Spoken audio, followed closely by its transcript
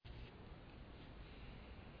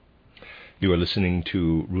You are listening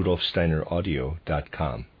to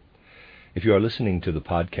RudolfSteinerAudio.com. If you are listening to the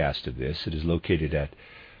podcast of this, it is located at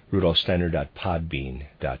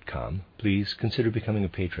RudolfSteiner.podbean.com. Please consider becoming a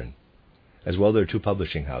patron. As well, there are two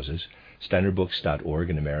publishing houses, SteinerBooks.org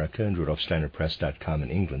in America and RudolfSteinerPress.com in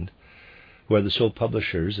England, who are the sole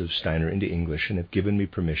publishers of Steiner into English and have given me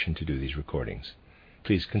permission to do these recordings.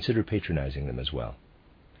 Please consider patronizing them as well.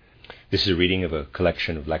 This is a reading of a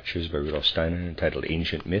collection of lectures by Rudolf Steiner entitled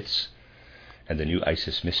Ancient Myths and the New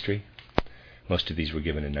Isis Mystery. Most of these were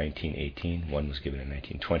given in 1918. One was given in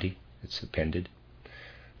 1920. It's appended.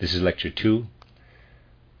 This is Lecture 2,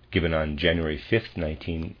 given on January 5th,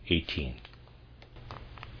 1918.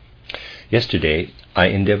 Yesterday, I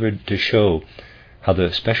endeavored to show how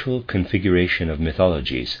the special configuration of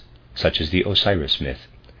mythologies, such as the Osiris myth,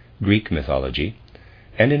 Greek mythology,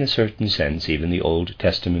 and in a certain sense even the Old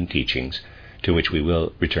Testament teachings, to which we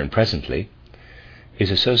will return presently, is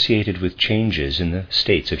associated with changes in the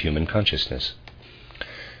states of human consciousness.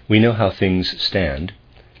 We know how things stand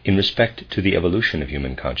in respect to the evolution of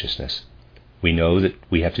human consciousness. We know that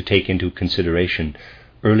we have to take into consideration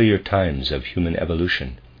earlier times of human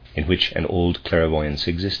evolution in which an old clairvoyance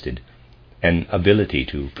existed, an ability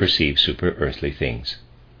to perceive super-earthly things.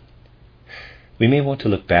 We may want to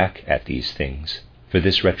look back at these things, for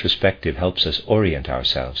this retrospective helps us orient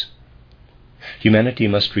ourselves. Humanity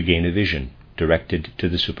must regain a vision directed to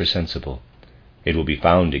the supersensible. It will be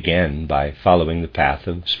found again by following the path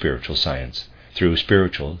of spiritual science, through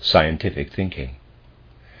spiritual scientific thinking.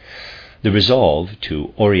 The resolve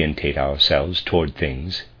to orientate ourselves toward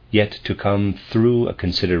things, yet to come through a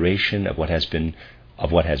consideration of what has been,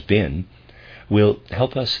 will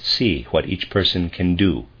help us see what each person can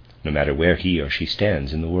do, no matter where he or she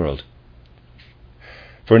stands in the world.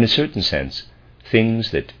 For in a certain sense,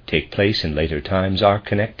 things that take place in later times are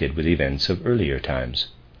connected with events of earlier times.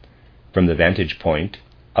 From the vantage point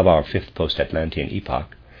of our fifth post-Atlantean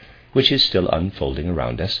epoch, which is still unfolding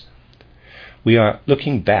around us, we are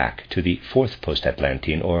looking back to the fourth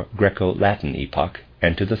post-Atlantean or Greco-Latin epoch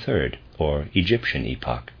and to the third, or Egyptian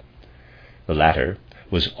epoch. The latter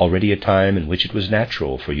was already a time in which it was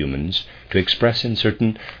natural for humans to express in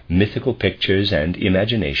certain mythical pictures and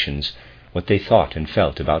imaginations what they thought and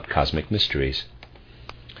felt about cosmic mysteries.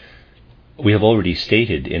 We have already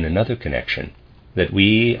stated in another connection that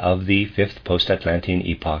we of the fifth post-Atlantean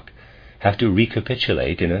epoch have to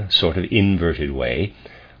recapitulate in a sort of inverted way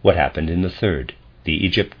what happened in the third, the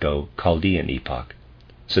Egypto-Chaldean epoch,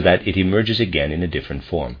 so that it emerges again in a different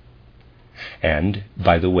form. And,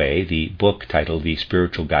 by the way, the book titled The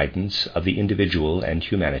Spiritual Guidance of the Individual and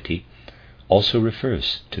Humanity also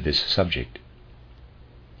refers to this subject.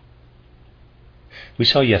 We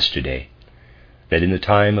saw yesterday that in the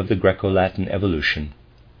time of the Greco-Latin evolution,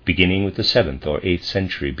 beginning with the 7th or 8th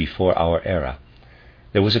century before our era,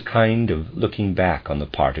 there was a kind of looking back on the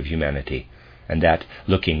part of humanity, and that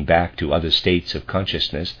looking back to other states of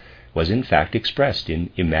consciousness was in fact expressed in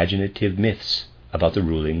imaginative myths about the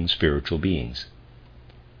ruling spiritual beings.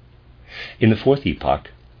 In the fourth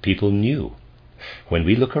epoch, people knew. When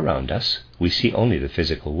we look around us, we see only the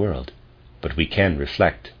physical world, but we can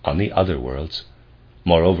reflect on the other worlds.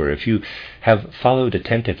 Moreover, if you have followed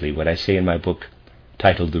attentively what I say in my book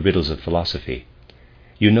titled The Riddles of Philosophy,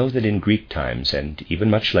 you know that in Greek times, and even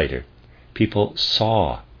much later, people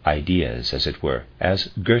saw ideas, as it were, as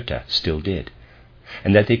Goethe still did,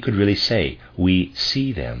 and that they could really say, "We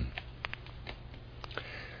see them."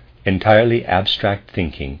 Entirely abstract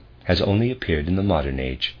thinking has only appeared in the modern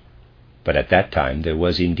age, but at that time there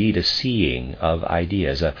was indeed a seeing of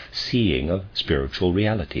ideas, a seeing of spiritual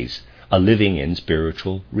realities, a living in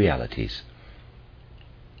spiritual realities.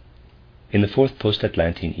 In the fourth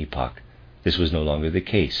post-Atlantean epoch, this was no longer the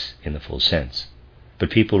case in the full sense, but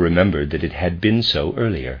people remembered that it had been so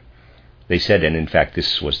earlier. They said, and in fact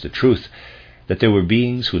this was the truth, that there were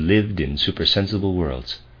beings who lived in supersensible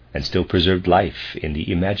worlds and still preserved life in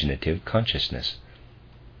the imaginative consciousness.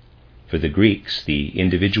 For the Greeks, the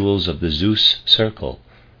individuals of the Zeus circle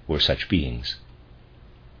were such beings.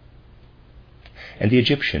 And the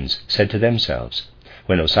Egyptians said to themselves,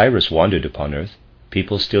 when Osiris wandered upon earth,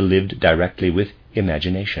 people still lived directly with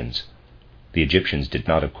imaginations. The Egyptians did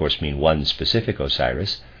not, of course, mean one specific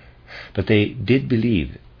Osiris, but they did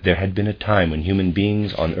believe there had been a time when human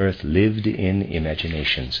beings on earth lived in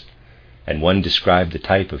imaginations, and one described the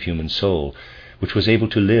type of human soul which was able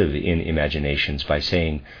to live in imaginations by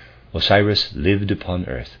saying, Osiris lived upon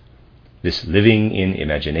earth. This living in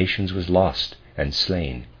imaginations was lost and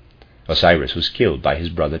slain. Osiris was killed by his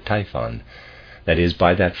brother Typhon, that is,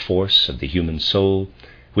 by that force of the human soul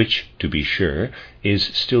which, to be sure, is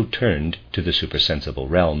still turned to the supersensible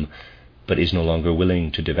realm, but is no longer willing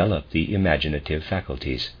to develop the imaginative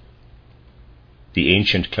faculties. The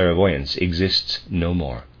ancient clairvoyance exists no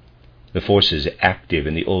more. The forces active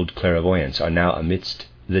in the old clairvoyance are now amidst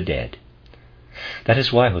the dead. That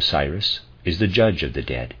is why Osiris is the judge of the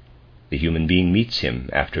dead. The human being meets him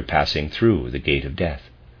after passing through the gate of death.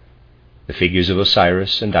 The figures of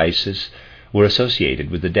Osiris and Isis were associated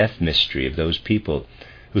with the death mystery of those people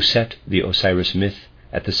who set the Osiris myth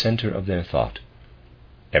at the center of their thought.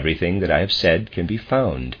 Everything that I have said can be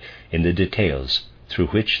found in the details through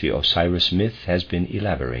which the Osiris myth has been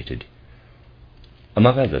elaborated.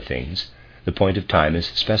 Among other things, the point of time is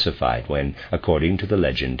specified when, according to the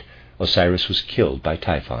legend, Osiris was killed by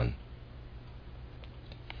Typhon.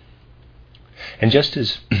 And just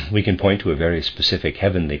as we can point to a very specific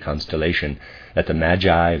heavenly constellation that the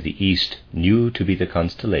Magi of the East knew to be the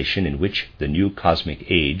constellation in which the new cosmic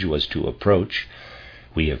age was to approach,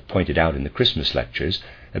 we have pointed out in the Christmas lectures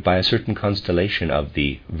that by a certain constellation of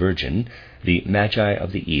the Virgin, the Magi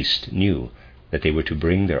of the East knew that they were to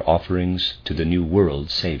bring their offerings to the new world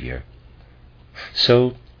Savior.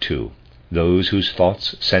 So, too, those whose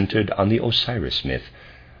thoughts centered on the Osiris myth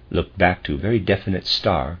looked back to very definite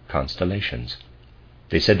star constellations.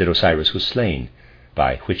 They said that Osiris was slain,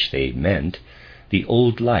 by which they meant the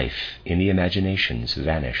old life in the imaginations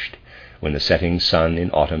vanished when the setting sun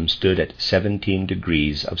in autumn stood at 17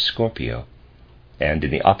 degrees of Scorpio, and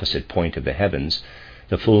in the opposite point of the heavens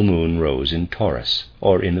the full moon rose in Taurus,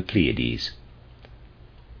 or in the Pleiades.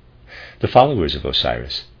 The followers of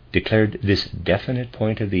Osiris declared this definite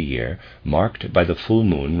point of the year, marked by the full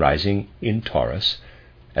moon rising in Taurus,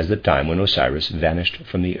 as the time when Osiris vanished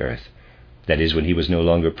from the earth, that is, when he was no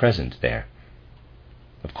longer present there.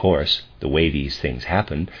 Of course, the way these things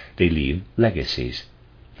happen, they leave legacies.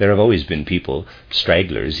 There have always been people,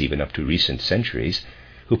 stragglers even up to recent centuries,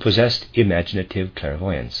 who possessed imaginative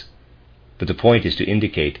clairvoyance. But the point is to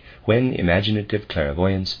indicate when imaginative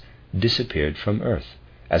clairvoyance disappeared from earth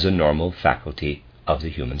as a normal faculty of the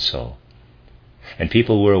human soul. And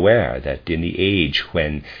people were aware that in the age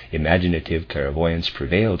when imaginative clairvoyance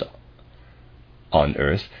prevailed on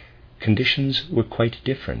earth, conditions were quite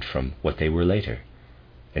different from what they were later.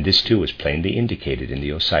 And this too was plainly indicated in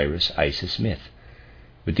the Osiris-Isis myth.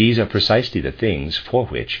 But these are precisely the things for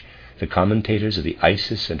which the commentators of the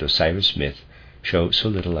Isis and Osiris myth show so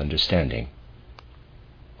little understanding.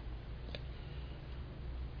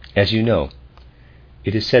 As you know,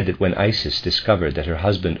 it is said that when Isis discovered that her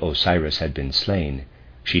husband Osiris had been slain,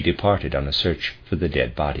 she departed on a search for the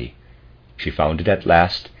dead body. She found it at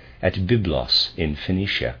last at Byblos in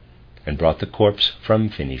Phoenicia, and brought the corpse from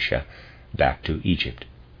Phoenicia back to Egypt.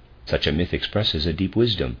 Such a myth expresses a deep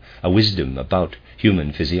wisdom, a wisdom about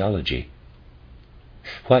human physiology.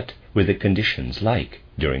 What were the conditions like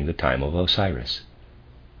during the time of Osiris?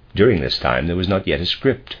 During this time there was not yet a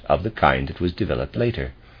script of the kind that was developed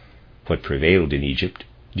later. What prevailed in Egypt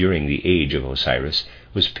during the age of Osiris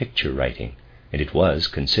was picture writing, and it was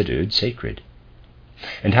considered sacred.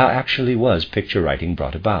 And how actually was picture writing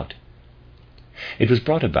brought about? It was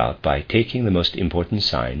brought about by taking the most important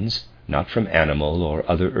signs, not from animal or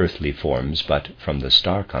other earthly forms, but from the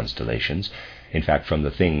star constellations, in fact from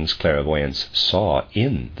the things clairvoyants saw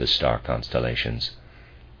in the star constellations.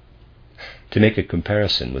 To make a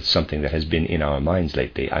comparison with something that has been in our minds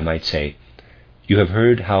lately, I might say, you have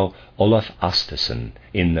heard how Olaf Astason,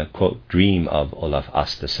 in the, quote, dream of Olaf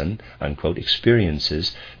Astason, unquote,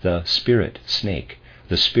 experiences the spirit snake,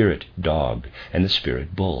 the spirit dog, and the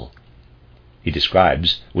spirit bull. He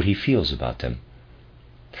describes what he feels about them.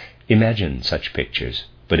 Imagine such pictures,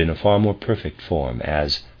 but in a far more perfect form,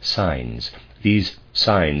 as signs. These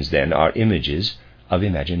signs, then, are images of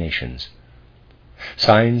imaginations.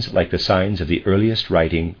 Signs like the signs of the earliest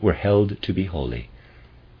writing were held to be holy.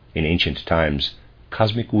 In ancient times,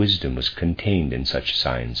 cosmic wisdom was contained in such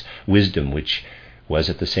signs, wisdom which was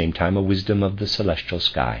at the same time a wisdom of the celestial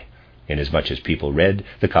sky, inasmuch as people read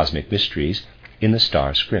the cosmic mysteries in the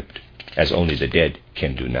star script, as only the dead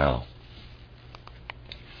can do now.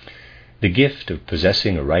 The gift of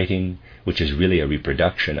possessing a writing which is really a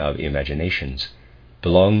reproduction of imaginations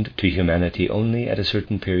belonged to humanity only at a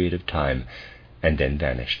certain period of time, and then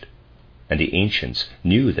vanished. And the ancients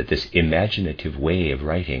knew that this imaginative way of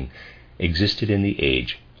writing existed in the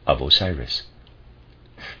age of Osiris.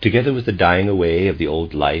 Together with the dying away of the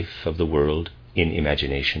old life of the world in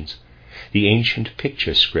imaginations, the ancient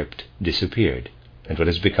picture script disappeared, and what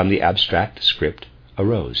has become the abstract script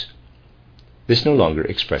arose. This no longer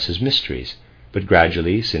expresses mysteries, but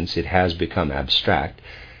gradually, since it has become abstract,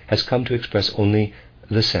 has come to express only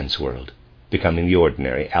the sense world, becoming the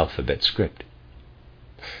ordinary alphabet script.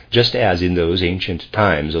 Just as in those ancient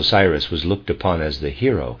times Osiris was looked upon as the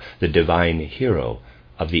hero, the divine hero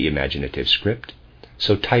of the imaginative script,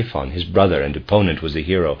 so Typhon, his brother and opponent, was the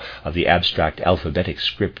hero of the abstract alphabetic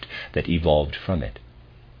script that evolved from it.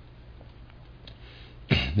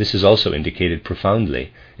 This is also indicated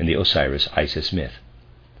profoundly in the Osiris-Isis myth.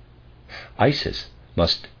 Isis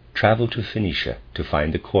must travel to Phoenicia to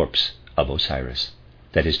find the corpse of Osiris,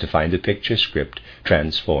 that is, to find the picture script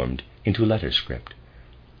transformed into letter script.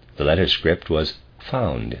 The letter script was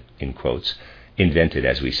found, in quotes, invented,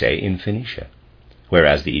 as we say, in Phoenicia,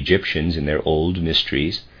 whereas the Egyptians in their old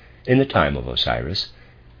mysteries, in the time of Osiris,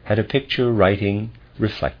 had a picture writing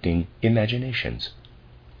reflecting imaginations.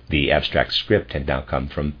 The abstract script had now come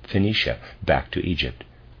from Phoenicia back to Egypt.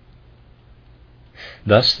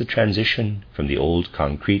 Thus the transition from the old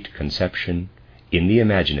concrete conception in the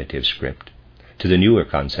imaginative script to the newer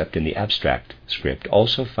concept in the abstract script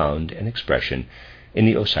also found an expression in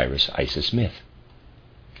the Osiris-Isis myth.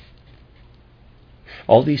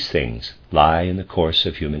 All these things lie in the course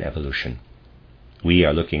of human evolution. We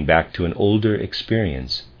are looking back to an older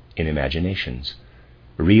experience in imaginations.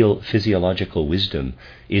 Real physiological wisdom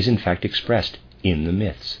is in fact expressed in the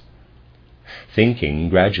myths. Thinking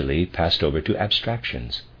gradually passed over to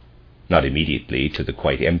abstractions, not immediately to the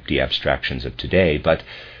quite empty abstractions of today, but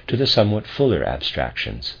to the somewhat fuller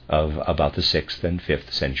abstractions of about the 6th and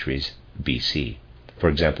 5th centuries BC. For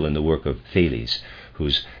example, in the work of Thales,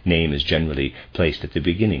 whose name is generally placed at the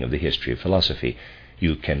beginning of the history of philosophy.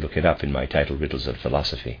 You can look it up in my title, Riddles of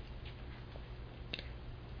Philosophy.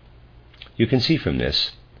 You can see from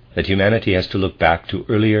this that humanity has to look back to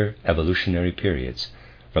earlier evolutionary periods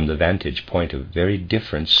from the vantage point of very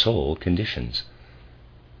different soul conditions.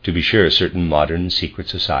 To be sure, certain modern secret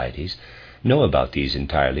societies know about these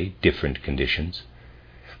entirely different conditions,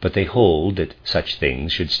 but they hold that such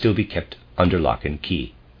things should still be kept under lock and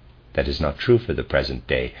key. That is not true for the present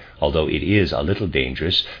day, although it is a little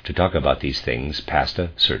dangerous to talk about these things past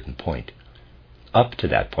a certain point. Up to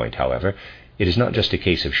that point, however, it is not just a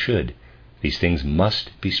case of should. These things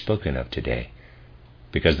must be spoken of today,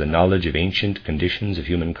 because the knowledge of ancient conditions of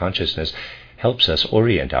human consciousness helps us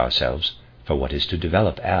orient ourselves for what is to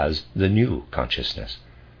develop as the new consciousness.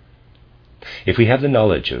 If we have the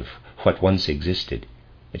knowledge of what once existed,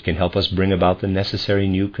 it can help us bring about the necessary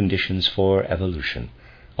new conditions for evolution,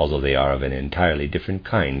 although they are of an entirely different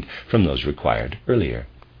kind from those required earlier.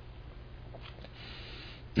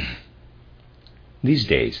 These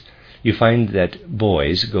days, you find that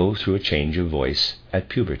boys go through a change of voice at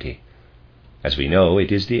puberty. As we know,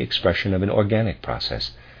 it is the expression of an organic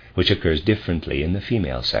process, which occurs differently in the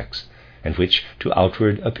female sex, and which, to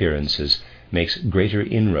outward appearances, makes greater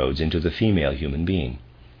inroads into the female human being,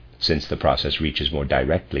 since the process reaches more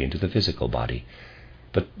directly into the physical body.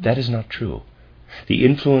 But that is not true. The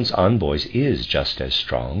influence on boys is just as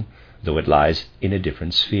strong, though it lies in a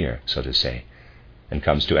different sphere, so to say, and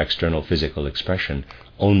comes to external physical expression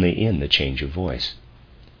only in the change of voice.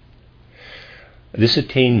 This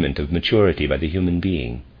attainment of maturity by the human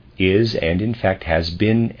being is, and in fact has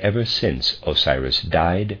been ever since Osiris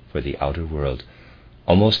died for the outer world,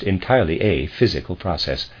 almost entirely a physical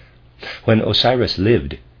process. When Osiris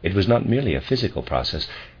lived, it was not merely a physical process,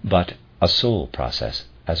 but a soul process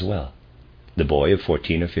as well. The boy of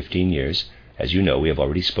 14 or 15 years, as you know, we have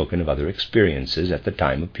already spoken of other experiences at the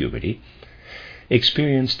time of puberty,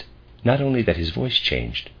 experienced not only that his voice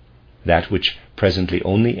changed, that which presently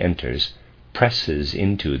only enters presses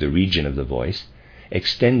into the region of the voice,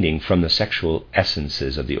 extending from the sexual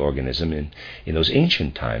essences of the organism in those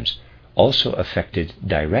ancient times, also affected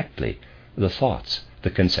directly the thoughts, the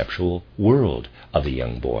conceptual world of the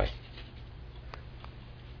young boy.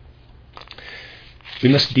 We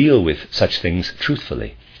must deal with such things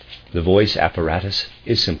truthfully. The voice apparatus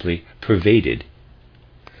is simply pervaded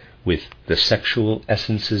with the sexual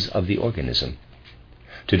essences of the organism.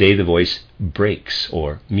 Today the voice breaks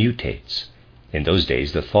or mutates. In those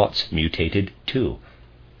days the thoughts mutated too,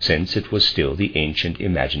 since it was still the ancient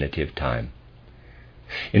imaginative time.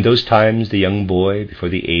 In those times the young boy, before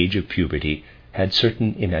the age of puberty, had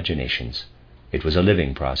certain imaginations. It was a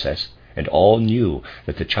living process, and all knew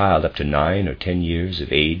that the child up to 9 or 10 years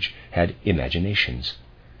of age had imaginations.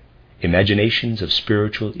 Imaginations of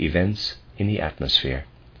spiritual events in the atmosphere.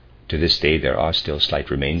 To this day there are still slight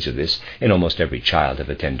remains of this in almost every child of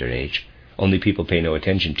a tender age, only people pay no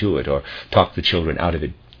attention to it or talk the children out of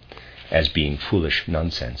it as being foolish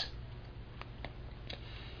nonsense.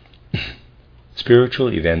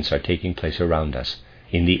 Spiritual events are taking place around us,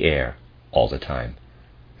 in the air, all the time.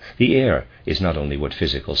 The air is not only what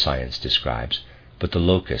physical science describes, but the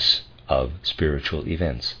locus of spiritual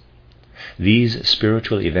events. These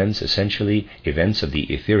spiritual events, essentially events of the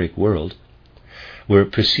etheric world, were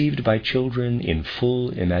perceived by children in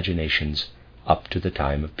full imaginations up to the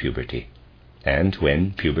time of puberty. And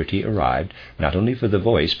when puberty arrived, not only for the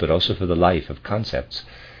voice but also for the life of concepts,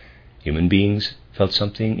 human beings felt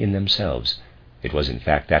something in themselves. It was in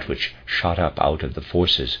fact that which shot up out of the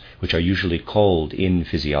forces which are usually called in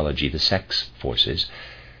physiology the sex forces,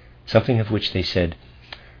 something of which they said,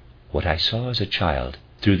 "What I saw as a child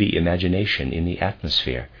through the imagination in the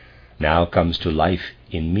atmosphere now comes to life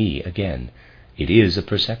in me again. It is a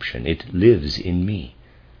perception. It lives in me."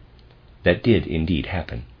 That did indeed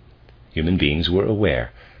happen. Human beings were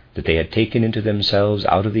aware that they had taken into themselves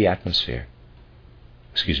out of the atmosphere.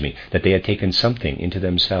 That they had taken something into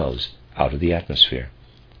themselves out of the atmosphere.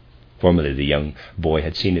 Formerly the young boy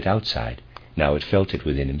had seen it outside. Now it felt it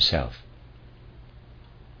within himself.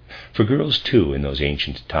 For girls, too, in those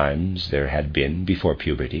ancient times, there had been, before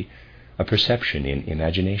puberty, a perception in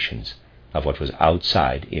imaginations of what was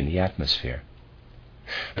outside in the atmosphere.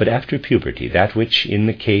 But after puberty, that which in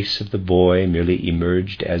the case of the boy merely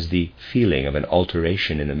emerged as the feeling of an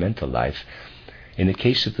alteration in the mental life, in the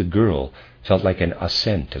case of the girl felt like an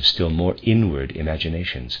ascent of still more inward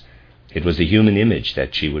imaginations. It was the human image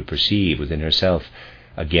that she would perceive within herself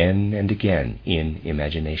again and again in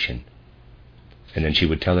imagination. And then she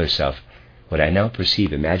would tell herself, "What I now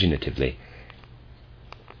perceive imaginatively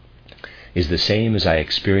is the same as I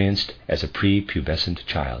experienced as a prepubescent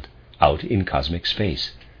child, out in cosmic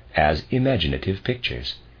space, as imaginative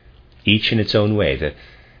pictures. Each in its own way, the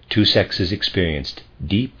two sexes experienced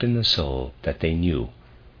deep in the soul that they knew,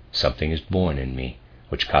 something is born in me,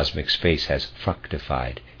 which cosmic space has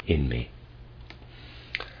fructified in me."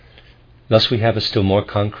 Thus we have a still more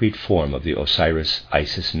concrete form of the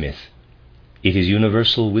Osiris-Isis myth. It is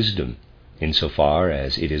universal wisdom, insofar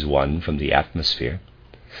as it is one from the atmosphere,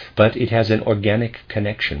 but it has an organic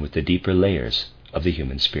connection with the deeper layers of the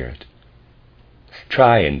human spirit.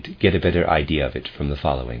 Try and get a better idea of it from the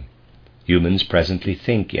following. Humans presently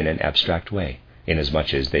think in an abstract way,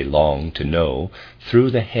 inasmuch as they long to know,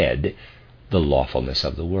 through the head, the lawfulness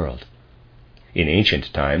of the world. In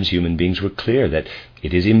ancient times, human beings were clear that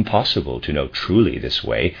it is impossible to know truly this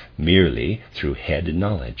way merely through head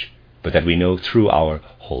knowledge, but that we know through our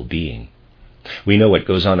whole being. We know what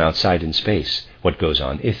goes on outside in space, what goes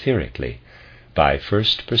on etherically, by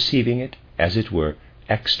first perceiving it, as it were,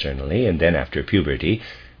 externally, and then after puberty,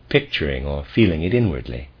 picturing or feeling it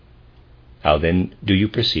inwardly. How then do you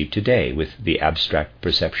perceive today with the abstract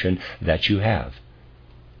perception that you have?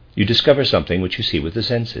 You discover something which you see with the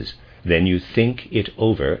senses, then you think it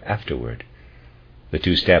over afterward. The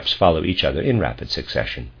two steps follow each other in rapid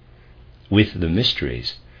succession. With the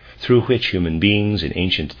mysteries through which human beings in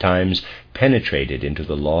ancient times penetrated into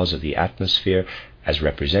the laws of the atmosphere as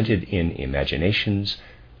represented in imaginations,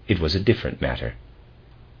 it was a different matter.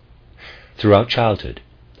 Throughout childhood,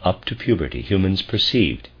 up to puberty, humans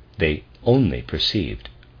perceived, they only perceived.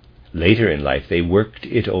 Later in life, they worked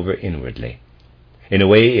it over inwardly. In a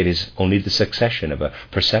way, it is only the succession of a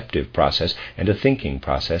perceptive process and a thinking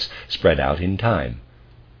process spread out in time.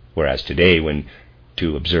 Whereas today, when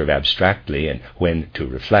to observe abstractly and when to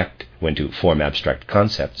reflect, when to form abstract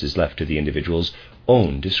concepts, is left to the individual's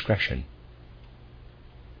own discretion.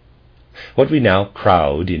 What we now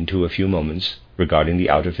crowd into a few moments regarding the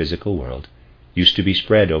outer physical world used to be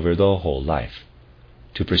spread over the whole life.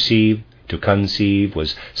 To perceive, to conceive,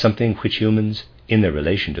 was something which humans, in their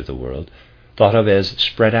relation to the world, thought of as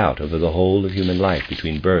spread out over the whole of human life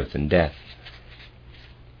between birth and death.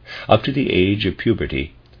 Up to the age of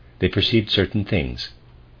puberty, they perceived certain things.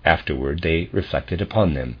 Afterward, they reflected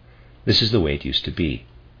upon them. This is the way it used to be.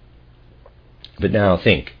 But now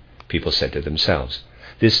think, people said to themselves,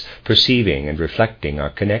 this perceiving and reflecting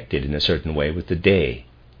are connected in a certain way with the day,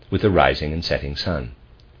 with the rising and setting sun.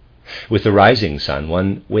 With the rising sun,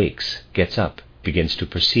 one wakes, gets up, begins to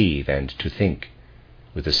perceive and to think.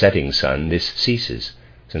 With the setting sun, this ceases,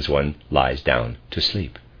 since one lies down to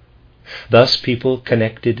sleep. Thus people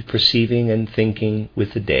connected perceiving and thinking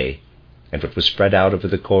with the day, and what was spread out over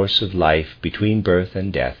the course of life between birth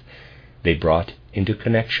and death, they brought into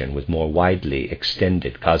connection with more widely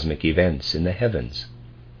extended cosmic events in the heavens.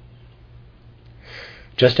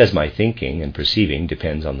 Just as my thinking and perceiving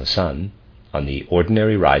depends on the sun, on the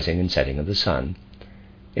ordinary rising and setting of the sun,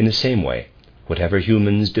 in the same way, whatever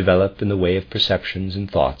humans develop in the way of perceptions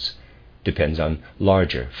and thoughts depends on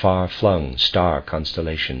larger, far-flung star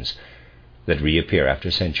constellations that reappear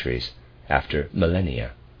after centuries, after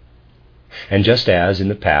millennia. And just as in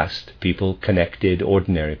the past people connected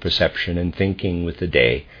ordinary perception and thinking with the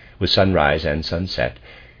day, with sunrise and sunset,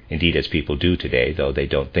 indeed as people do today, though they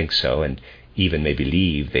don't think so, and even may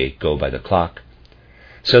believe they go by the clock.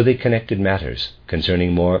 So they connected matters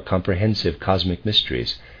concerning more comprehensive cosmic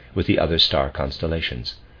mysteries with the other star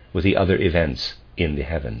constellations, with the other events in the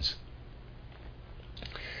heavens.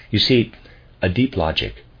 You see, a deep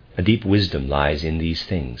logic, a deep wisdom lies in these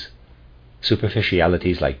things.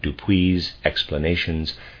 Superficialities like Dupuy's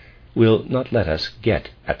explanations will not let us get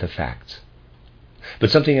at the facts.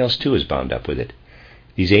 But something else too is bound up with it.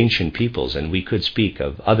 These ancient peoples, and we could speak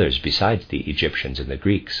of others besides the Egyptians and the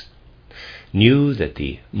Greeks, knew that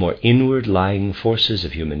the more inward-lying forces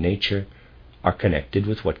of human nature are connected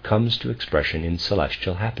with what comes to expression in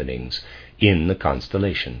celestial happenings, in the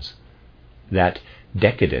constellations. That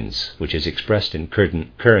decadence which is expressed in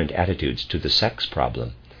current attitudes to the sex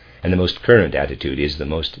problem, and the most current attitude is the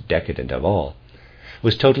most decadent of all,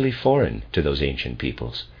 was totally foreign to those ancient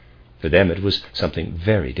peoples. For them it was something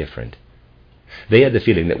very different. They had the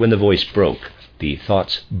feeling that when the voice broke, the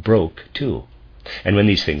thoughts broke too. And when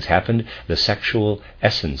these things happened, the sexual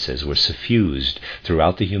essences were suffused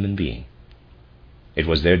throughout the human being. It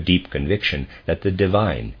was their deep conviction that the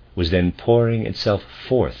divine was then pouring itself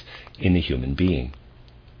forth in the human being.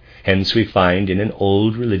 Hence we find in all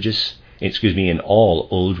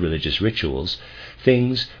old religious rituals,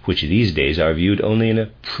 things which these days are viewed only in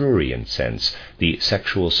a prurient sense. The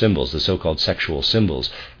sexual symbols, the so-called sexual symbols,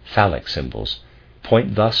 phallic symbols,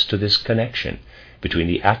 point thus to this connection between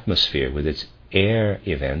the atmosphere with its air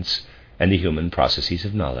events and the human processes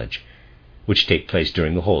of knowledge, which take place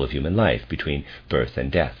during the whole of human life, between birth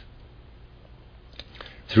and death.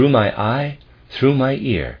 Through my eye, through my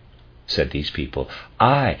ear, said these people,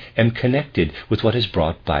 I am connected with what is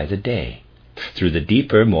brought by the day. Through the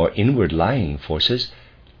deeper, more inward-lying forces,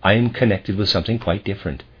 I am connected with something quite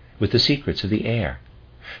different, with the secrets of the air,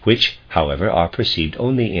 which, however, are perceived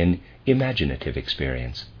only in imaginative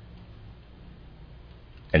experience.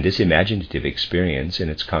 And this imaginative experience in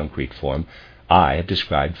its concrete form I have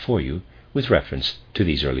described for you with reference to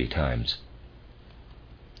these early times.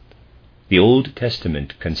 The Old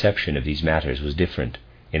Testament conception of these matters was different,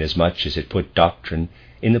 inasmuch as it put doctrine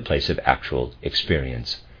in the place of actual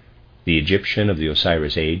experience. The Egyptian of the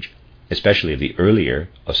Osiris age, especially of the earlier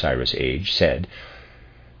Osiris age, said,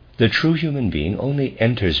 "The true human being only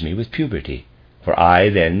enters me with puberty, for I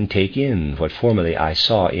then take in what formerly I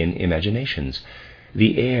saw in imaginations.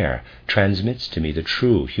 The air transmits to me the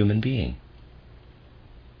true human being."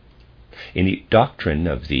 In the doctrine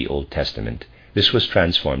of the Old Testament, this was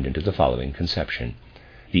transformed into the following conception.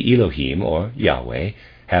 The Elohim, or Yahweh,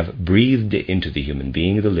 have breathed into the human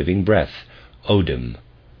being the living breath, Odem,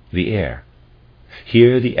 the air.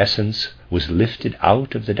 Here the essence was lifted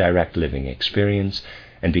out of the direct living experience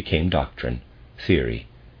and became doctrine, theory.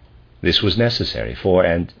 This was necessary, for,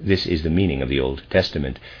 and this is the meaning of the Old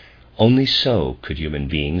Testament, only so could human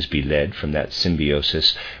beings be led from that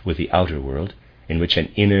symbiosis with the outer world, in which an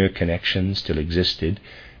inner connection still existed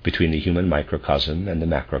between the human microcosm and the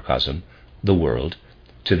macrocosm, the world,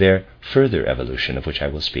 to their further evolution, of which I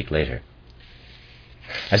will speak later.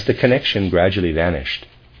 As the connection gradually vanished,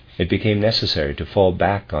 it became necessary to fall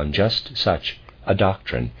back on just such a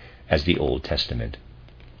doctrine as the Old Testament.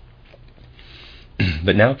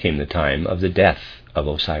 But now came the time of the death of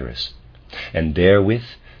Osiris, and therewith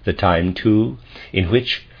the time too in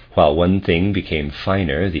which, while one thing became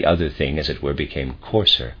finer, the other thing, as it were, became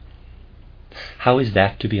coarser. How is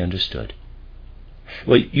that to be understood?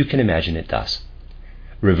 Well, you can imagine it thus.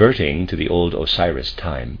 Reverting to the old Osiris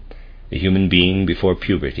time, the human being before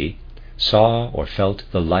puberty saw or felt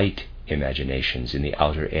the light imaginations in the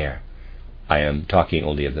outer air. I am talking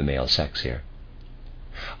only of the male sex here.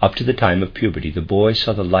 Up to the time of puberty, the boy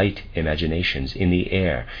saw the light imaginations in the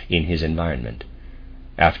air, in his environment.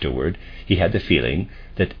 Afterward, he had the feeling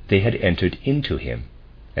that they had entered into him,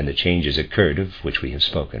 and the changes occurred of which we have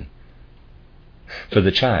spoken. For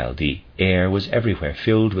the child, the air was everywhere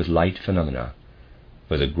filled with light phenomena.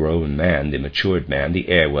 For the grown man, the matured man, the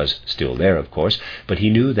air was still there, of course, but he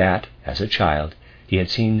knew that, as a child, he had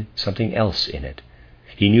seen something else in it.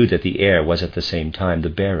 He knew that the air was at the same time the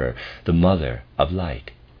bearer, the mother of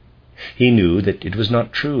light. He knew that it was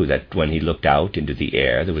not true that when he looked out into the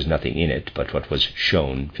air there was nothing in it but what was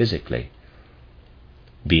shown physically.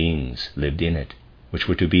 Beings lived in it, which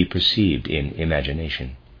were to be perceived in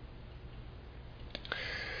imagination.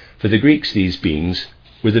 For the Greeks, these beings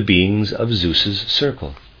were the beings of Zeus's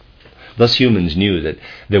circle. Thus humans knew that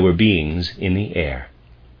there were beings in the air.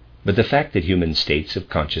 But the fact that human states of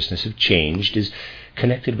consciousness have changed is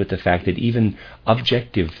connected with the fact that even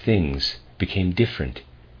objective things became different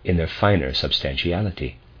in their finer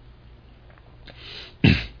substantiality.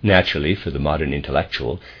 Naturally, for the modern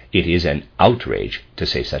intellectual, it is an outrage to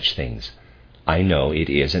say such things. I know it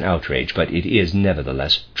is an outrage, but it is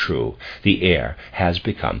nevertheless true. The air has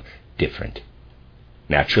become different.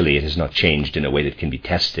 Naturally, it has not changed in a way that can be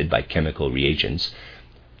tested by chemical reagents.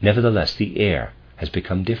 Nevertheless, the air has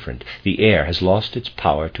become different. The air has lost its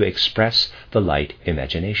power to express the light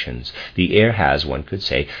imaginations. The air has, one could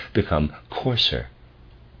say, become coarser.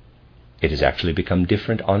 It has actually become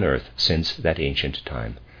different on earth since that ancient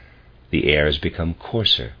time. The air has become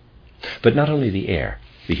coarser. But not only the air,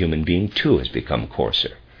 the human being too has become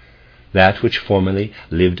coarser. That which formerly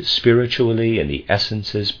lived spiritually in the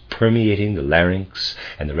essences permeating the larynx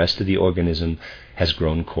and the rest of the organism has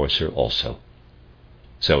grown coarser also.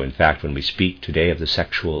 So, in fact, when we speak today of the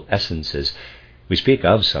sexual essences, we speak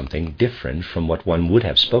of something different from what one would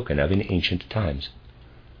have spoken of in ancient times.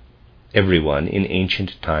 Everyone in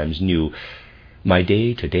ancient times knew, my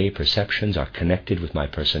day-to-day perceptions are connected with my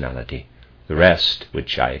personality. The rest,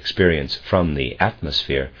 which I experience from the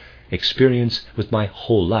atmosphere, experience with my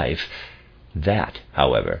whole life. That,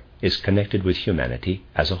 however, is connected with humanity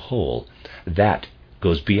as a whole. That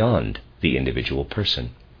goes beyond the individual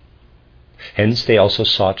person. Hence they also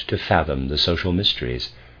sought to fathom the social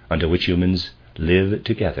mysteries under which humans live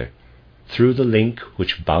together, through the link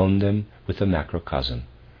which bound them with the macrocosm.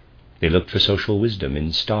 They looked for social wisdom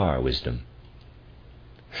in star wisdom.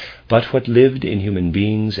 But what lived in human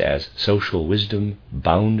beings as social wisdom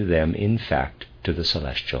bound them, in fact, to the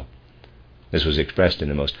celestial. This was expressed in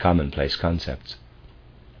the most commonplace concepts.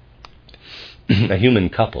 A human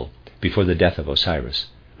couple, before the death of Osiris,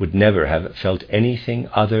 would never have felt anything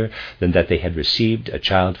other than that they had received a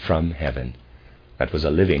child from heaven. That was a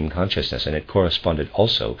living consciousness, and it corresponded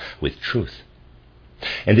also with truth.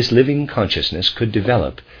 And this living consciousness could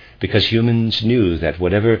develop because humans knew that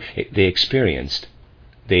whatever they experienced,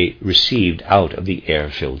 they received out of the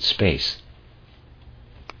air-filled space.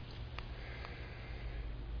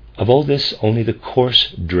 Of all this, only the coarse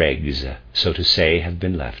dregs, so to say, have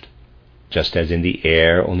been left. Just as in the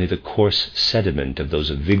air, only the coarse sediment of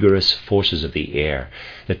those vigorous forces of the air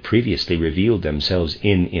that previously revealed themselves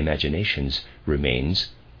in imaginations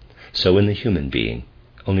remains, so in the human being,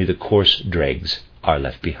 only the coarse dregs are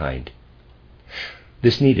left behind.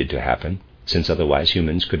 This needed to happen, since otherwise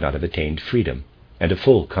humans could not have attained freedom and a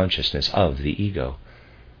full consciousness of the ego.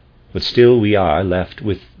 But still we are left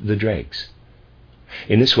with the dregs.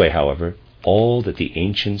 In this way, however, all that the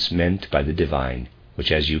ancients meant by the divine,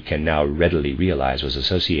 which as you can now readily realize was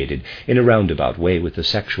associated in a roundabout way with the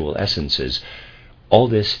sexual essences, all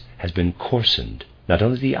this has been coarsened, not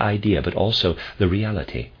only the idea but also the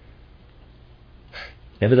reality.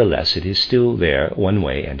 Nevertheless, it is still there one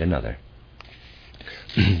way and another.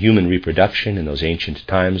 Human reproduction in those ancient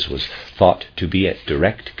times was thought to be a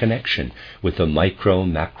direct connection with the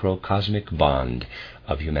micro-macrocosmic bond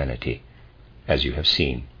of humanity, as you have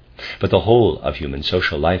seen. But the whole of human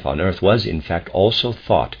social life on earth was, in fact, also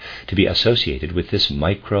thought to be associated with this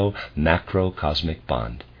micro-macrocosmic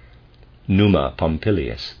bond. Numa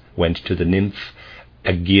Pompilius went to the nymph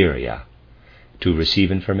Egeria to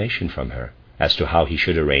receive information from her as to how he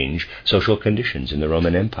should arrange social conditions in the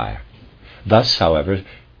Roman Empire. This, however,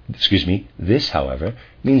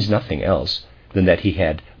 means nothing else than that he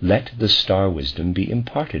had let the star wisdom be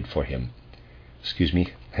imparted for him.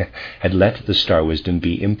 Had let the star wisdom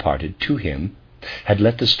be imparted to him, had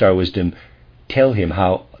let the star wisdom tell him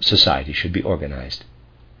how society should be organized.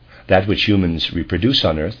 That which humans reproduce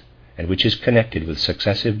on earth, and which is connected with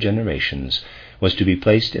successive generations, was to be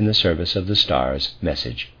placed in the service of the star's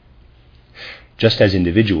message. Just as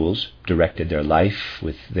individuals directed their life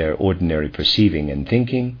with their ordinary perceiving and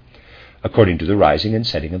thinking, according to the rising and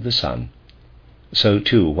setting of the sun, so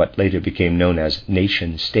too what later became known as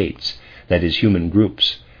nation-states, that is, human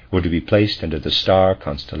groups, were to be placed under the star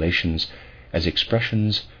constellations as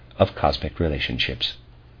expressions of cosmic relationships.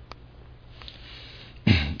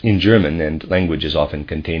 In German, and languages often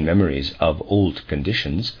contain memories of old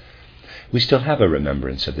conditions, we still have a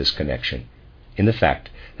remembrance of this connection, in the fact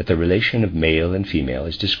that the relation of male and female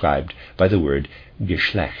is described by the word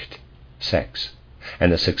Geschlecht, sex,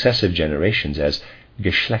 and the successive generations as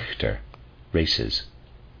Geschlechter, races.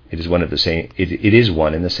 It is one and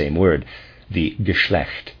the same word, the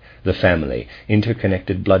Geschlecht, the family,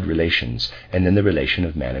 interconnected blood relations, and then the relation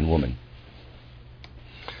of man and woman.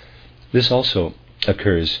 This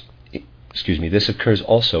occurs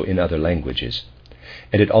also in other languages,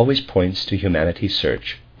 and it always points to humanity's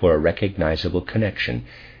search for a recognizable connection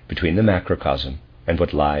between the macrocosm and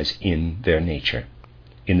what lies in their nature,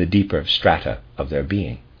 in the deeper strata of their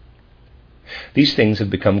being. These things have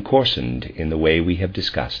become coarsened in the way we have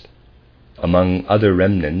discussed. Among other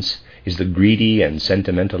remnants is the greedy and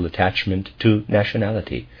sentimental attachment to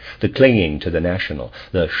nationality, the clinging to the national,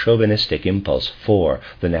 the chauvinistic impulse for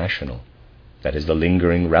the national. That is the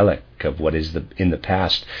lingering relic of what is in the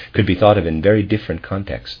past, could be thought of in very different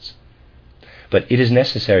contexts. But it is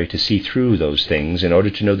necessary to see through those things in order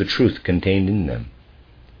to know the truth contained in them.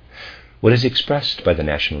 What is expressed by the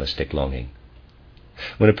nationalistic longing?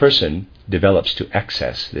 When a person develops to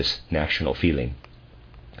excess this national feeling,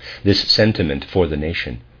 this sentiment for the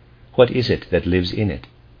nation, what is it that lives in it?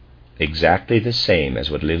 Exactly the same as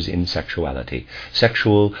what lives in sexuality.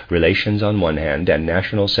 Sexual relations on one hand and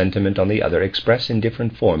national sentiment on the other express in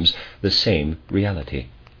different forms the same reality.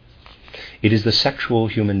 It is the sexual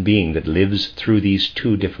human being that lives through these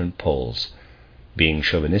two different poles. Being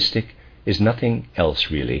chauvinistic is nothing else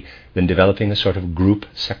really than developing a sort of group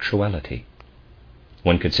sexuality.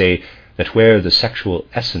 One could say that where the sexual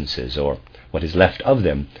essences, or what is left of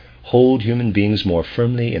them, hold human beings more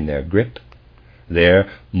firmly in their grip,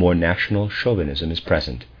 there more national chauvinism is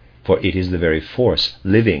present, for it is the very force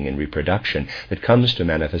living in reproduction that comes to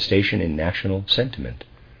manifestation in national sentiment.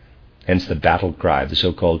 Hence the battle cry, the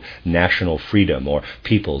so-called national freedom or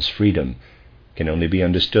people's freedom, can only be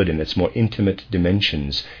understood in its more intimate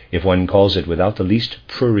dimensions if one calls it without the least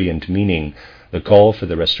prurient meaning the call for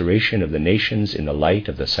the restoration of the nations in the light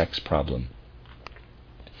of the sex problem.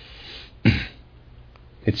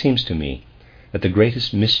 It seems to me that the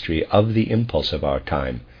greatest mystery of the impulse of our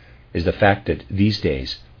time is the fact that these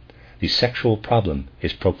days the sexual problem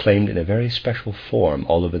is proclaimed in a very special form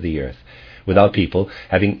all over the earth, without people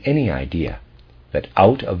having any idea that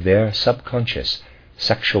out of their subconscious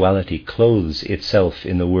sexuality clothes itself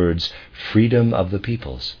in the words freedom of the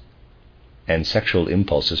peoples. And sexual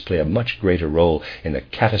impulses play a much greater role in the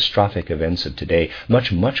catastrophic events of today,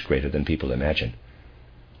 much, much greater than people imagine.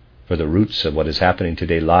 For the roots of what is happening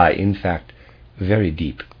today lie, in fact, very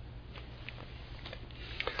deep.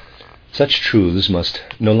 Such truths must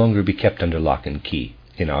no longer be kept under lock and key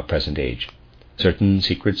in our present age. Certain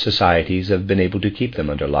secret societies have been able to keep them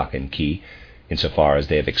under lock and key, insofar as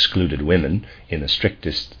they have excluded women in the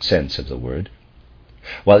strictest sense of the word.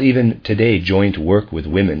 While even today joint work with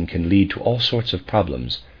women can lead to all sorts of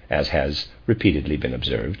problems, as has repeatedly been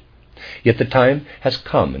observed, yet the time has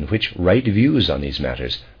come in which right views on these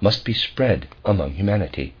matters must be spread among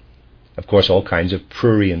humanity. Of course, all kinds of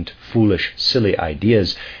prurient, foolish, silly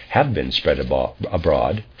ideas have been spread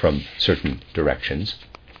abroad from certain directions,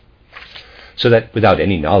 so that without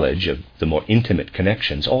any knowledge of the more intimate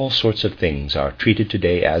connections, all sorts of things are treated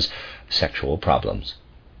today as sexual problems.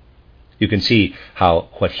 You can see how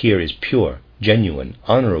what here is pure, genuine,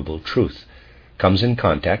 honorable truth comes in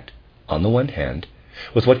contact, on the one hand,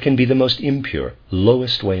 with what can be the most impure,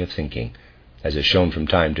 lowest way of thinking, as is shown from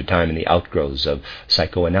time to time in the outgrowths of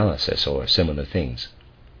psychoanalysis or similar things.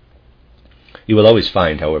 You will always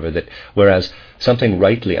find, however, that whereas something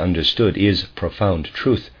rightly understood is profound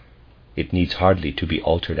truth, it needs hardly to be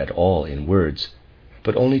altered at all in words,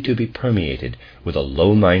 but only to be permeated with a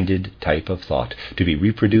low-minded type of thought, to be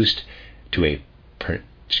reduced to a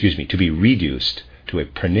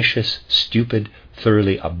pernicious, stupid,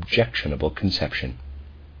 thoroughly objectionable conception.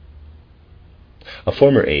 A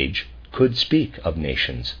former age could speak of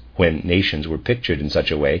nations, when nations were pictured in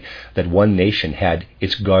such a way that one nation had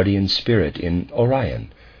its guardian spirit in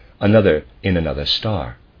Orion, another in another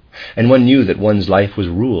star, and one knew that one's life was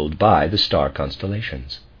ruled by the star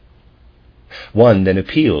constellations. One then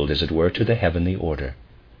appealed, as it were, to the heavenly order.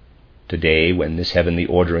 Today, when this heavenly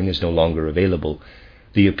ordering is no longer available,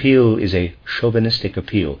 the appeal is a chauvinistic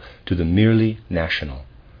appeal to the merely national.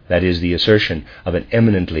 That is, the assertion of an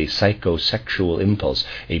eminently psychosexual impulse,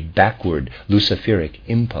 a backward, luciferic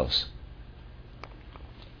impulse.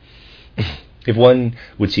 If one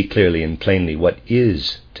would see clearly and plainly what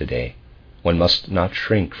is today, one must not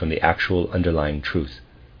shrink from the actual underlying truth.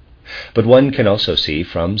 But one can also see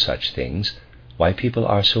from such things why people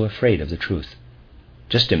are so afraid of the truth.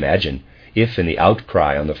 Just imagine if in the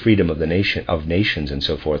outcry on the freedom of nations and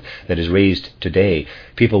so forth that is raised today,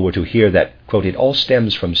 people were to hear that, quote, it all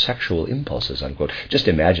stems from sexual impulses, unquote. Just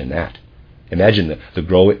imagine that. Imagine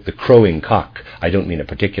the crowing cock. I don't mean a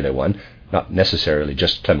particular one, not necessarily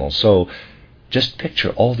just Clemenceau. Just picture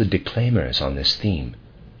all the declaimers on this theme.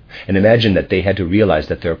 And imagine that they had to realize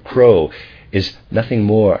that their crow is nothing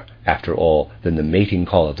more, after all, than the mating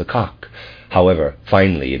call of the cock. However,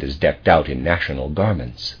 finally it is decked out in national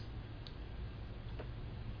garments.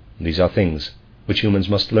 These are things which humans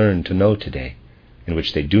must learn to know today, and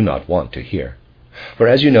which they do not want to hear. For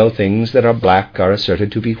as you know, things that are black are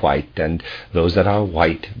asserted to be white, and those that are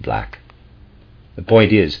white black. The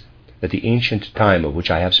point is that the ancient time of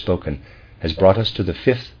which I have spoken has brought us to the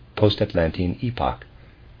fifth post-Atlantean epoch,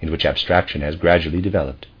 in which abstraction has gradually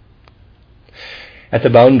developed. At the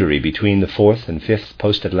boundary between the fourth and fifth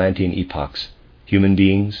post-Atlantean epochs, human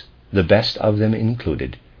beings, the best of them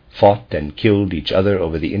included, fought and killed each other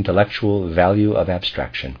over the intellectual value of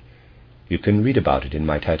abstraction. You can read about it in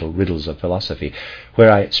my title, Riddles of Philosophy,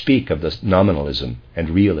 where I speak of the nominalism and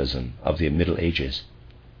realism of the Middle Ages.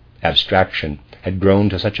 Abstraction had grown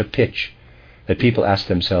to such a pitch that people asked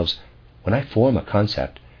themselves, when I form a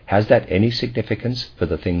concept, has that any significance for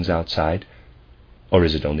the things outside, or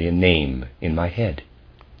is it only a name in my head?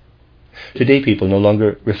 Today people no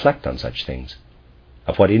longer reflect on such things.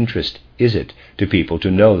 Of what interest is it to people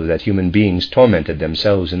to know that human beings tormented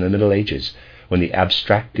themselves in the Middle Ages, when the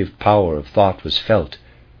abstractive power of thought was felt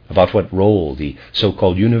about what role the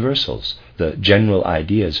so-called universals, the general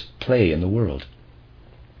ideas, play in the world?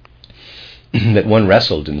 That one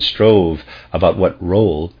wrestled and strove about what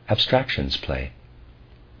role abstractions play.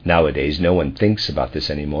 Nowadays no one thinks about this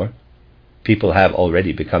anymore. People have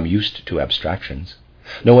already become used to abstractions.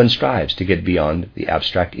 No one strives to get beyond the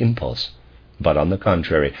abstract impulse, but on the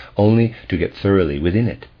contrary, only to get thoroughly within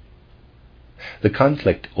it. The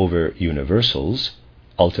conflict over universals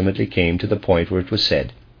ultimately came to the point where it was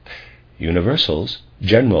said, universals,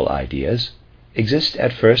 general ideas, exist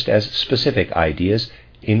at first as specific ideas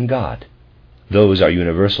in God. Those are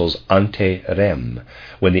universals ante rem,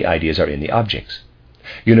 when the ideas are in the objects.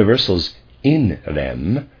 Universals in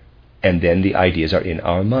rem, and then the ideas are in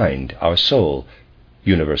our mind, our soul.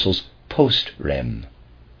 Universals post rem.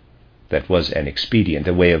 That was an expedient,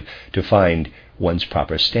 a way to find one's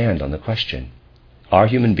proper stand on the question. Are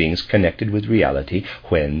human beings connected with reality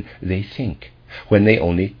when they think, when they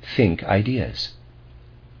only think ideas?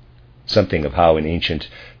 Something of how in ancient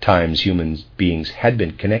times human beings had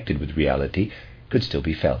been connected with reality could still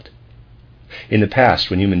be felt. In the past,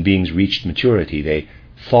 when human beings reached maturity, they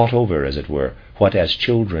thought over, as it were, what as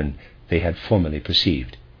children they had formerly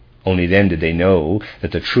perceived. Only then did they know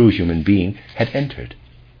that the true human being had entered.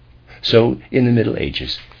 So, in the Middle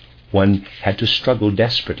Ages, one had to struggle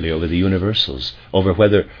desperately over the universals, over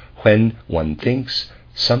whether, when one thinks,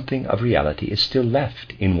 something of reality is still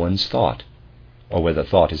left in one's thought, or whether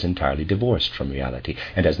thought is entirely divorced from reality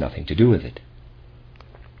and has nothing to do with it.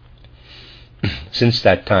 Since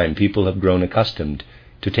that time, people have grown accustomed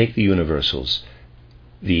to take the universals,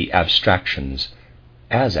 the abstractions,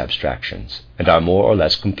 as abstractions, and are more or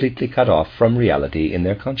less completely cut off from reality in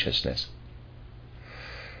their consciousness.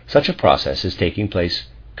 Such a process is taking place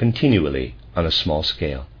continually on a small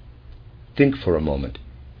scale. Think for a moment.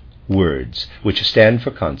 Words, which stand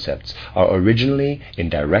for concepts, are originally in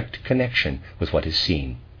direct connection with what is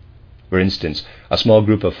seen. For instance, a small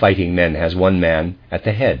group of fighting men has one man at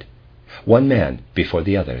the head, one man before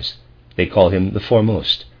the others. They call him the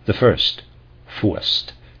foremost, the first,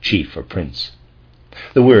 Fürst, chief or prince.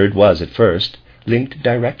 The word was at first linked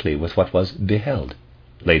directly with what was beheld.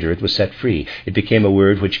 Later it was set free. It became a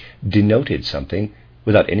word which denoted something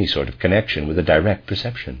without any sort of connection with a direct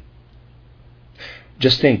perception.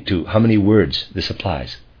 Just think to how many words this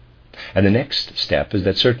applies. And the next step is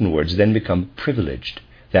that certain words then become privileged,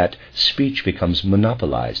 that speech becomes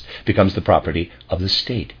monopolized, becomes the property of the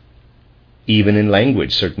state. Even in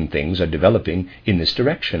language, certain things are developing in this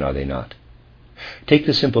direction, are they not? Take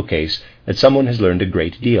the simple case that someone has learned a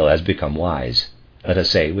great deal, has become wise. Let us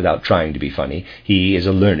say, without trying to be funny, he is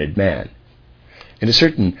a learned man. In a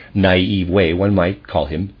certain naive way, one might call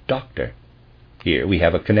him doctor. Here we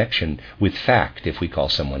have a connection with fact if we call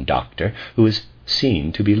someone doctor who is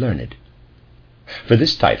seen to be learned. For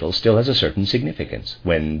this title still has a certain significance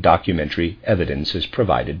when documentary evidence is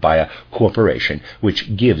provided by a corporation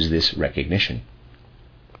which gives this recognition.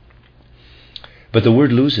 But the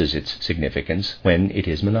word loses its significance when it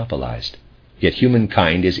is monopolized. Yet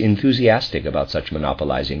humankind is enthusiastic about such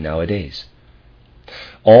monopolizing nowadays.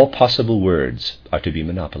 All possible words are to be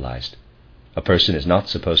monopolized. A person is not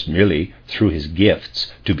supposed merely, through his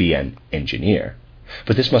gifts, to be an engineer,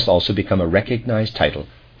 but this must also become a recognized title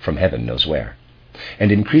from heaven knows where.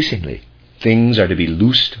 And increasingly, things are to be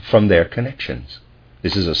loosed from their connections.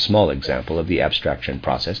 This is a small example of the abstraction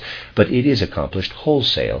process, but it is accomplished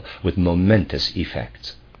wholesale with momentous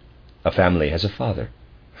effects. A family has a father.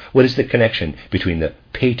 What is the connection between the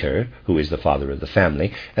pater, who is the father of the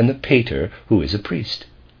family, and the pater, who is a priest?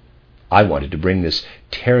 I wanted to bring this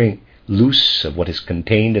tearing loose of what is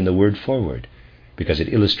contained in the word forward, because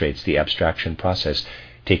it illustrates the abstraction process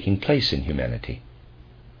taking place in humanity.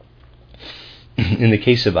 In the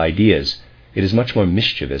case of ideas, it is much more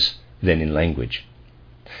mischievous than in language.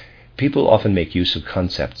 People often make use of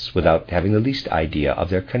concepts without having the least idea of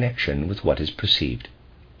their connection with what is perceived.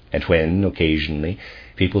 And when, occasionally,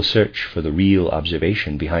 people search for the real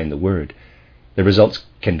observation behind the word, the results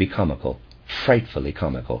can be comical, frightfully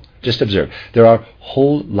comical. Just observe, there are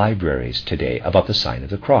whole libraries today about the sign of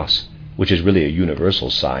the cross, which is really a universal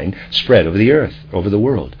sign spread over the earth, over the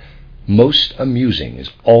world. Most amusing is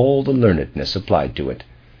all the learnedness applied to it.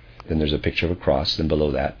 Then there's a picture of a cross, then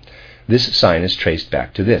below that, this sign is traced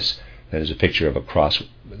back to this. There's a picture of a cross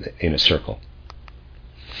in a circle.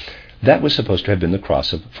 That was supposed to have been the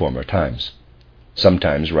cross of former times.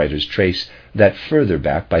 Sometimes writers trace that further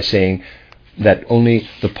back by saying that only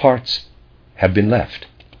the parts have been left,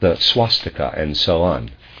 the swastika and so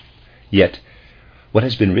on. Yet, what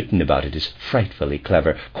has been written about it is frightfully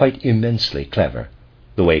clever, quite immensely clever,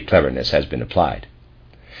 the way cleverness has been applied.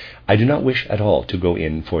 I do not wish at all to go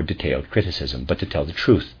in for detailed criticism, but to tell the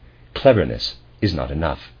truth, cleverness is not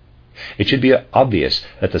enough. It should be obvious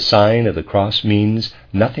that the sign of the cross means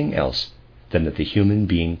nothing else than that the human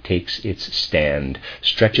being takes its stand,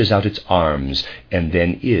 stretches out its arms, and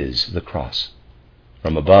then is the cross.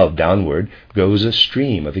 From above downward goes a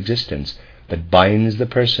stream of existence that binds the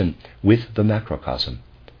person with the macrocosm,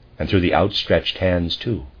 and through the outstretched hands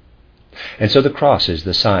too. And so the cross is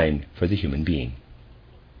the sign for the human being.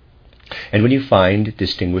 And when you find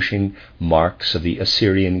distinguishing marks of the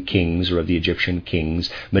Assyrian kings or of the Egyptian kings,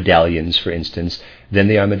 medallions for instance, then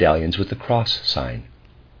they are medallions with the cross sign.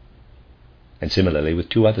 And similarly with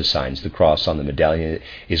two other signs, the cross on the medallion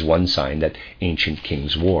is one sign that ancient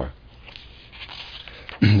kings wore.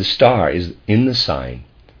 The star is in the sign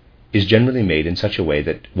is generally made in such a way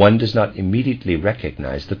that one does not immediately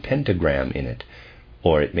recognize the pentagram in it,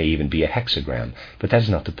 or it may even be a hexagram, but that is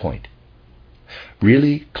not the point.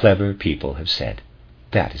 Really clever people have said,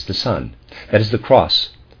 that is the sun, that is the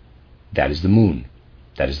cross, that is the moon,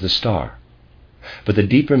 that is the star. But the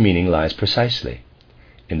deeper meaning lies precisely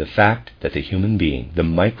in the fact that the human being, the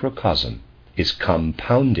microcosm, is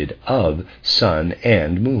compounded of sun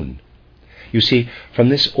and moon. You see, from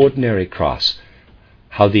this ordinary cross,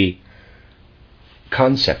 how the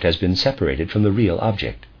concept has been separated from the real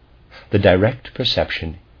object. The direct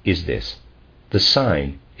perception is this. The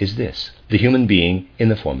sign is this, the human being in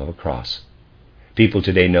the form of a cross. People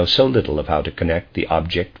today know so little of how to connect the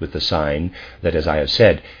object with the sign that, as I have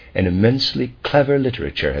said, an immensely clever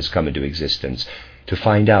literature has come into existence to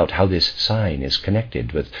find out how this sign is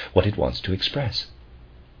connected with what it wants to express.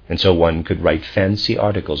 And so one could write fancy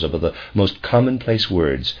articles about the most commonplace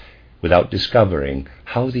words without discovering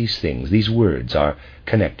how these things, these words, are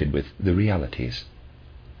connected with the realities.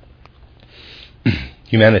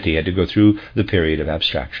 Humanity had to go through the period of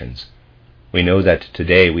abstractions. We know that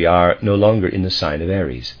today we are no longer in the sign of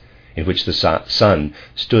Aries, in which the sun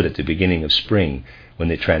stood at the beginning of spring, when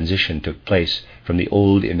the transition took place from the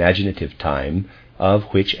old imaginative time, of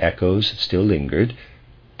which echoes still lingered,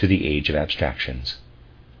 to the age of abstractions.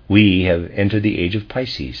 We have entered the age of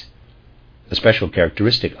Pisces. A special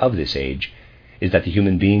characteristic of this age is that the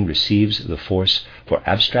human being receives the force for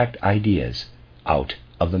abstract ideas out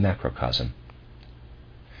of the macrocosm.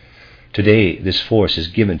 Today, this force is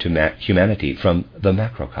given to humanity from the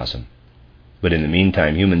macrocosm. But in the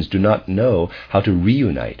meantime, humans do not know how to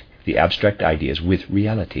reunite the abstract ideas with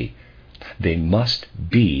reality. They must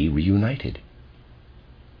be reunited.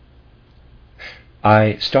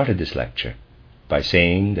 I started this lecture by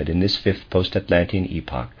saying that in this fifth post-Atlantean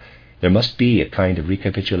epoch, there must be a kind of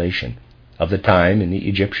recapitulation of the time in the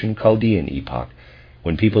Egyptian Chaldean epoch,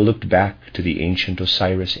 when people looked back to the ancient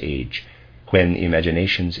Osiris age, when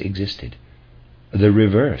imaginations existed. The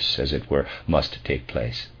reverse, as it were, must take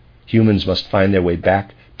place. Humans must find their way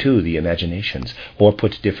back to the imaginations, or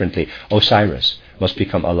put differently, Osiris must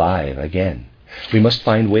become alive again. We must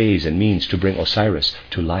find ways and means to bring Osiris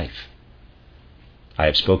to life. I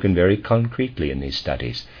have spoken very concretely in these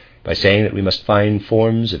studies by saying that we must find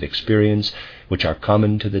forms of experience which are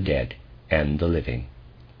common to the dead and the living.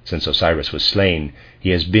 Since Osiris was slain, he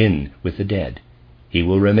has been with the dead. He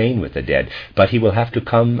will remain with the dead, but he will have to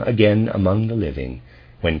come again among the living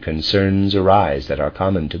when concerns arise that are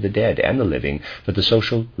common to the dead and the living for the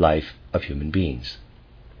social life of human beings.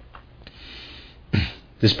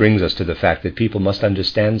 This brings us to the fact that people must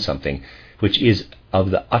understand something which is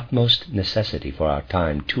of the utmost necessity for our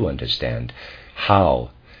time to understand.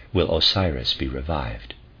 How will Osiris be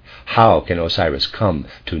revived? How can Osiris come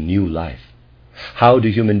to new life? How do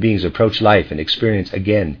human beings approach life and experience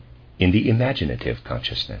again in the imaginative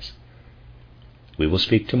consciousness? We will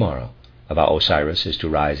speak tomorrow of how Osiris is to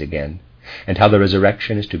rise again, and how the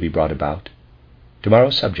resurrection is to be brought about.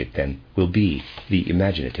 Tomorrow's subject, then, will be the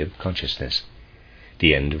imaginative consciousness.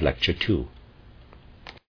 The end of Lecture 2.